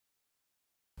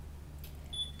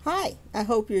Hi, I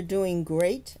hope you're doing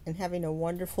great and having a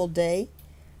wonderful day.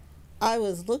 I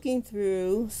was looking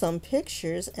through some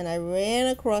pictures and I ran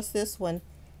across this one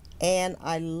and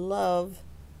I love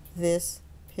this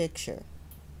picture.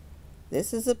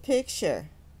 This is a picture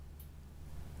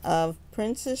of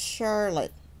Princess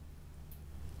Charlotte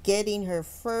getting her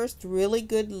first really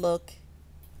good look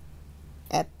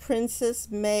at Princess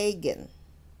Meghan.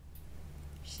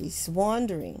 She's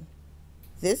wondering,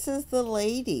 this is the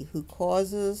lady who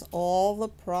causes all the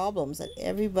problems that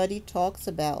everybody talks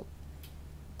about.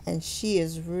 And she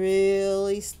is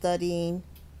really studying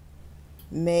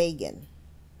Meghan.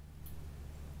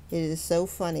 It is so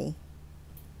funny.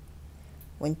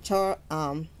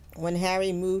 When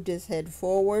Harry moved his head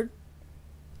forward,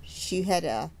 she had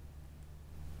a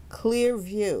clear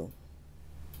view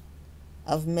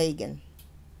of Meghan.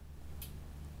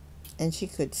 And she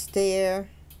could stare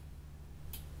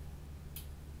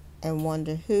and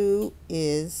wonder, who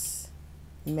is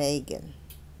Meghan?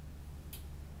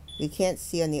 You can't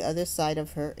see on the other side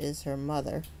of her is her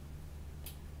mother,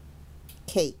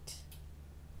 Kate.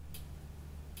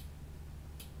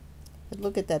 But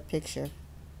look at that picture.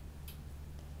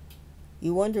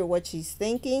 You wonder what she's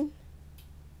thinking,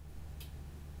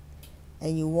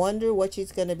 and you wonder what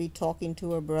she's going to be talking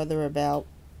to her brother about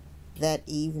that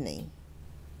evening.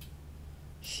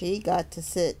 She got to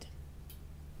sit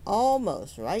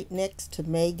almost right next to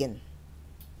Meghan.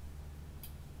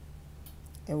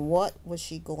 And what was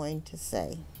she going to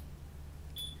say?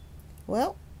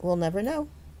 Well, we'll never know.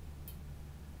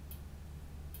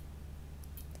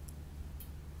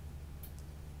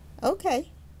 Okay,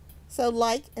 so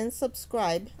like and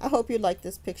subscribe. I hope you like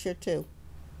this picture too.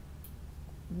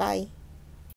 Bye.